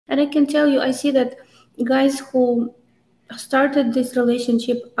And I can tell you, I see that guys who started this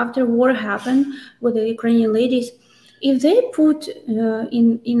relationship after war happened with the Ukrainian ladies, if they put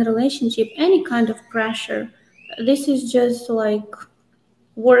in relationship any kind of pressure, this is just like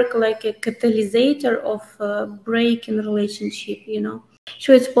work like a catalysator of break in relationship, you know.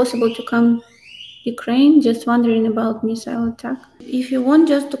 So it's possible to come Ukraine. Just wondering about missile attack. If you want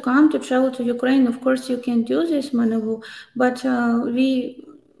just to come to travel to Ukraine, of course you can do this, Manavu. But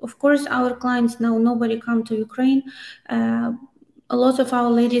of course, our clients now, nobody come to Ukraine. A lot of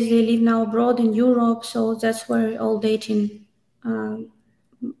our ladies, they live now abroad in Europe, so that's where all dating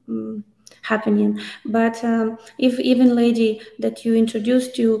happening. But if even lady that you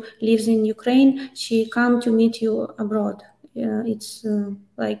introduced to lives in Ukraine, she come to meet you abroad. It's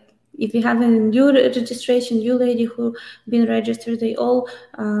like, if you have a new registration, new lady who been registered, they all,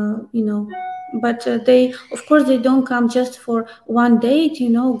 you know, but they, of course, they don't come just for one date, you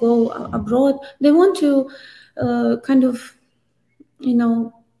know, go abroad. They want to kind of, you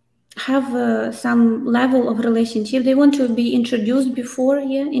know, have some level of relationship. They want to be introduced before,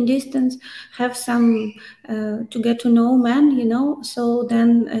 yeah, in distance, have some to get to know man, you know. So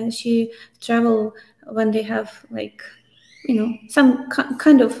then she travel when they have, like, you know, some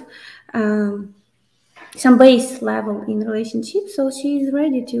kind of some base level in relationship, so she is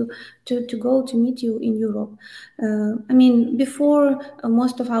ready to go to meet you in Europe. I mean, before,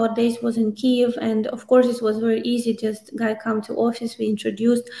 most of our days was in Kiev, and of course it was very easy, just guy come to office, we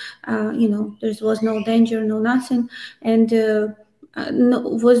introduced, you know, there was no danger, no nothing, and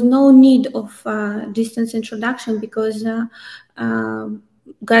was no need of distance introduction, because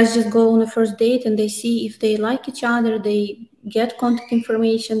guys just go on a first date and they see if they like each other, they get contact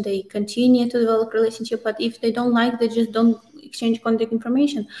information, they continue to develop relationship. But if they don't like, they just don't exchange contact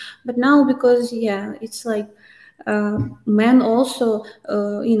information. But now, because yeah, it's like men also,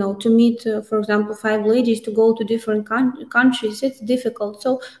 you know, to meet, for example, 5 ladies to go to different countries, it's difficult.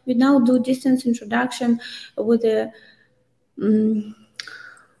 So we now do distance introduction with a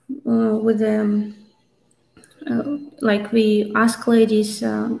like, we ask ladies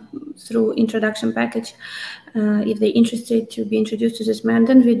through introduction package if they're interested to be introduced to this man.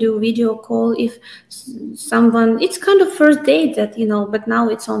 Then we do video call. If someone, it's kind of first date that, you know, but now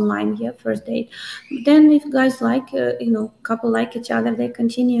it's online, yeah, first date. Then if guys like, you know, couple like each other, they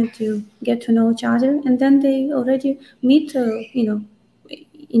continue to get to know each other, and then they already meet, you know,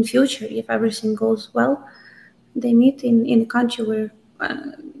 in future, if everything goes well, they meet in a country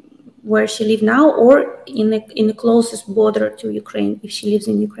where she lives now, or in the closest border to Ukraine, if she lives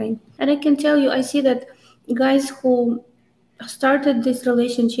in Ukraine. And I can tell you, I see that guys who started this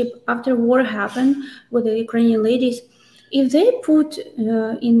relationship after war happened with the Ukrainian ladies, if they put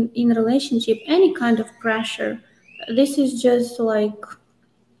in relationship any kind of pressure, this is just like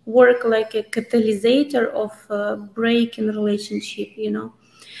work like a catalysator of break in relationship, you know.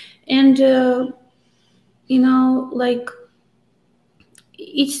 And you know, like,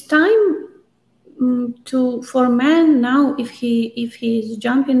 it's time for man now, if he's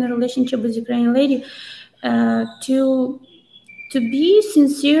jumping in a relationship with Ukrainian lady, to be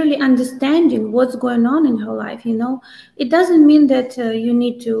sincerely understanding what's going on in her life, you know. It doesn't mean that you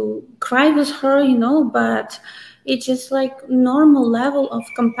need to cry with her, you know, but it's just like normal level of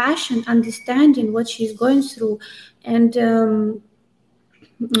compassion, understanding what she's going through, and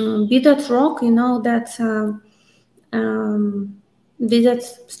be that rock, you know, that be that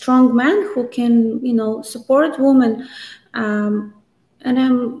strong man who can, you know, support women. And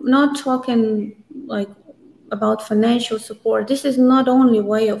I'm not talking like about financial support. This is not only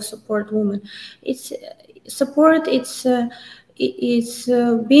way of support women. It's support. It's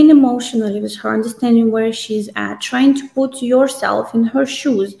being emotionally with her, understanding where she's at, trying to put yourself in her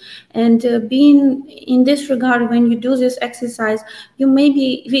shoes, and being in this regard. When you do this exercise, you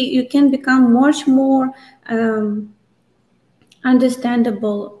can become much more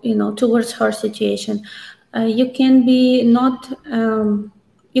understandable, you know, towards her situation. You can be not.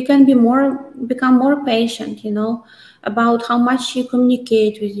 You can be become more patient, you know, about how much she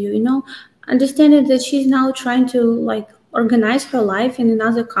communicates with you, you know, understanding that she's now trying to, like, organize her life in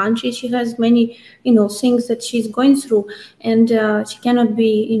another country. She has many, you know, things that she's going through, and she cannot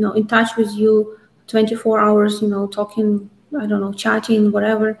be, you know, in touch with you 24 hours, you know, talking, I don't know, chatting,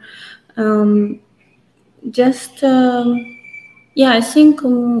 whatever. Yeah, I think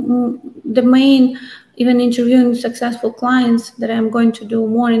the main, even interviewing successful clients that I'm going to do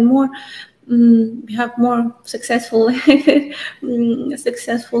more and more, we have more successful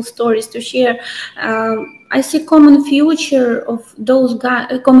successful stories to share. I see common feature of those guys.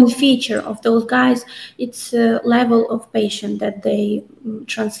 A common feature of those guys. It's a level of patience that they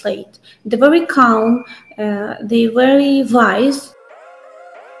translate. They're very calm. They're very wise.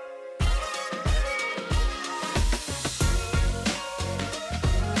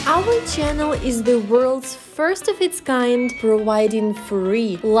 Our channel is the world's first of its kind, providing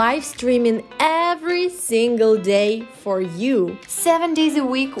free live streaming every single day for you. 7 days a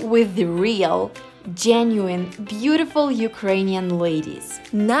week with the real, genuine, beautiful Ukrainian ladies.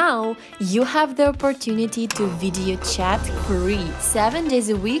 Now you have the opportunity to video chat free 7 days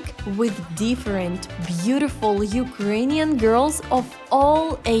a week with different, beautiful Ukrainian girls of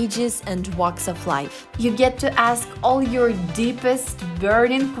all ages and walks of life. You get to ask all your deepest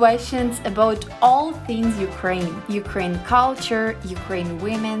burning questions about all things Ukraine, Ukraine culture, Ukraine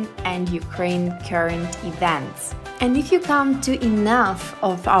women, and Ukraine current events. And if you come to enough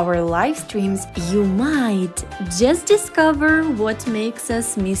of our live streams, you might just discover what makes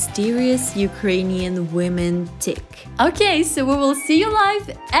us mysterious Ukrainian women tick. Okay, so we will see you live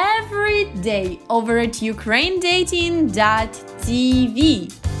every day over at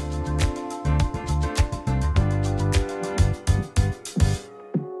ukrainedating.tv.